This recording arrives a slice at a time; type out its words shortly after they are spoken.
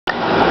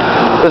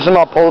This is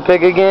my pole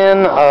pig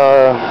again.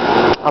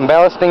 I'm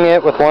ballasting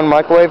it with one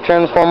microwave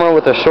transformer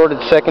with a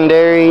shorted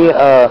secondary.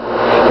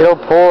 It'll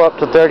pull up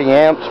to 30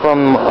 amps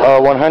from a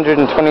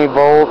 120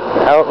 volt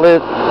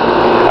outlet.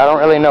 I don't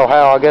really know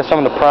how. I guess some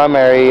of the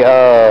primary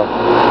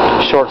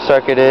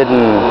short-circuited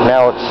and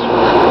now it's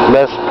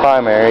less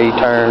primary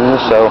turns,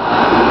 so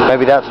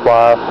maybe that's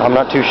why. I'm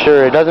not too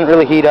sure. It doesn't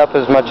really heat up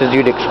as much as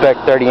you'd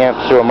expect 30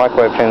 amps through a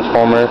microwave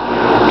transformer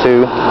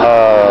to.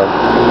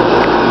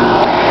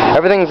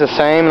 Everything's the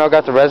same, and I've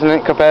got the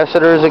resonant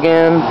capacitors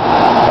again.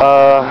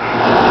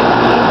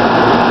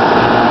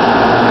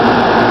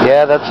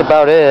 Yeah, that's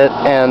about it.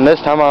 And this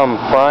time I'm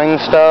frying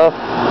stuff.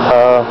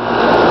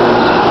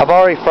 I've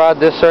already fried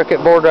this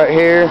circuit board right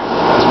here,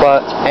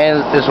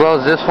 and as well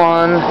as this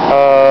one.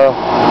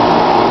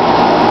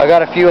 I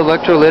got a few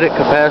electrolytic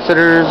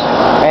capacitors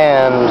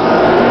and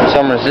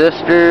some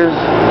resistors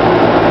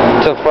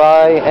to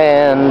fry,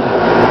 and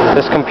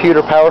this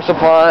computer power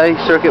supply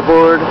circuit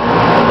board.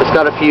 It's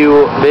got a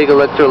few big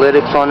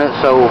electrolytics on it,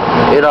 so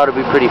it ought to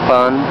be pretty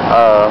fun.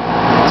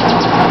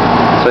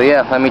 So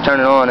yeah, let me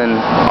turn it on and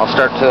I'll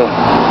start to,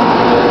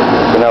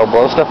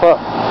 blow stuff up.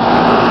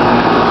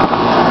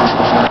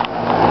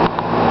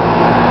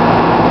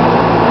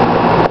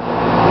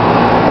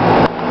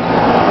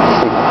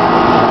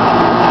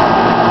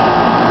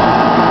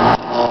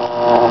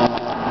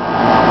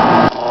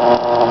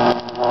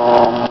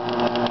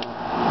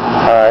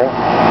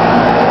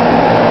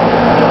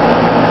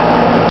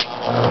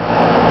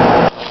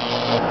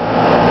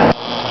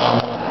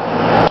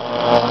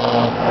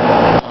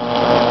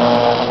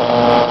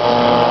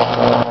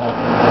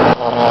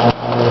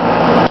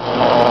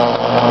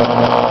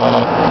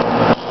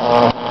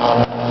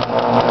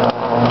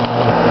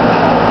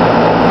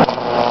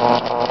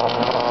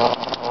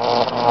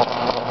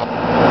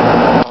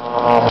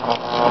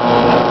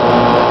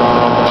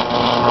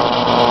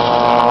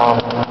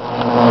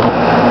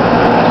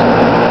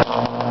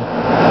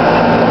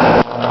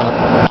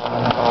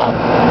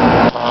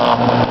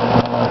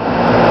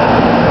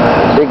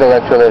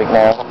 Electrolytic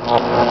now.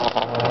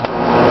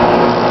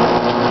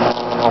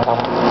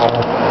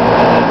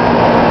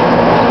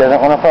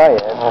 Doesn't want to fry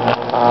it.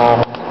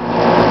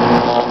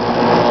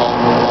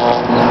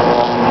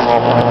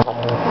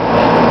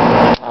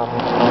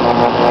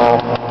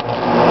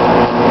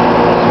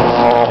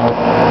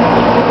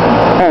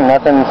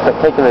 Nothing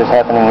spectacular is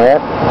happening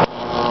yet.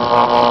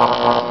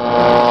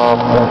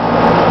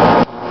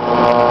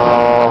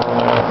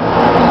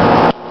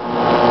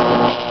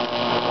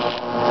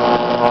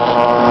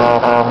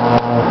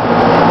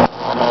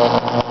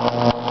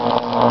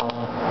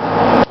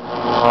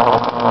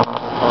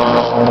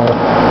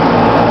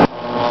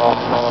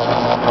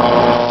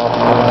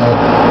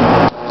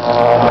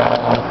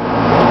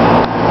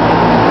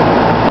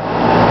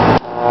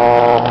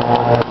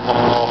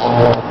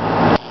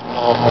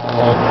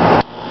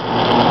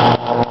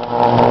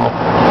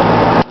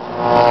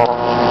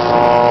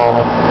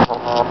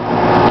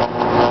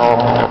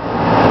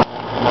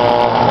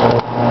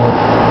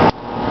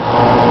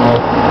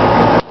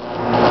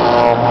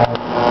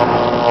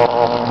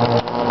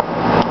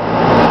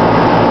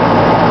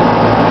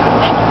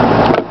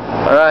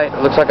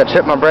 Looks like I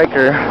chipped my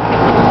breaker,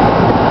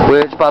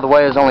 which by the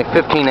way is only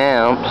 15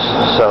 amps,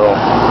 so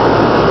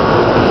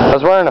I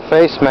was wearing a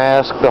face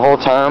mask the whole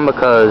time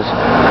because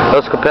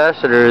those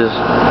capacitors,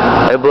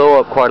 they blow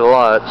up quite a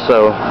lot,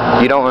 so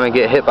you don't want to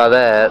get hit by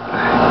that,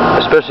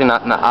 especially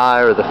not in the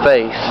eye or the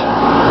face.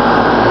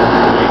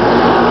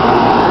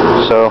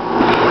 So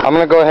I'm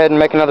going to go ahead and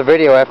make another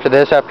video after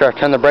this, after I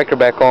turn the breaker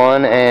back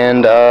on,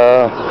 and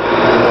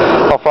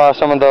I'll fry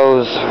some of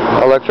those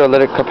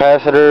electrolytic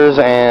capacitors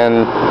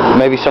and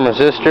maybe some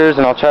resistors,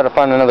 and I'll try to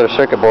find another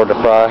circuit board to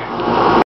fry.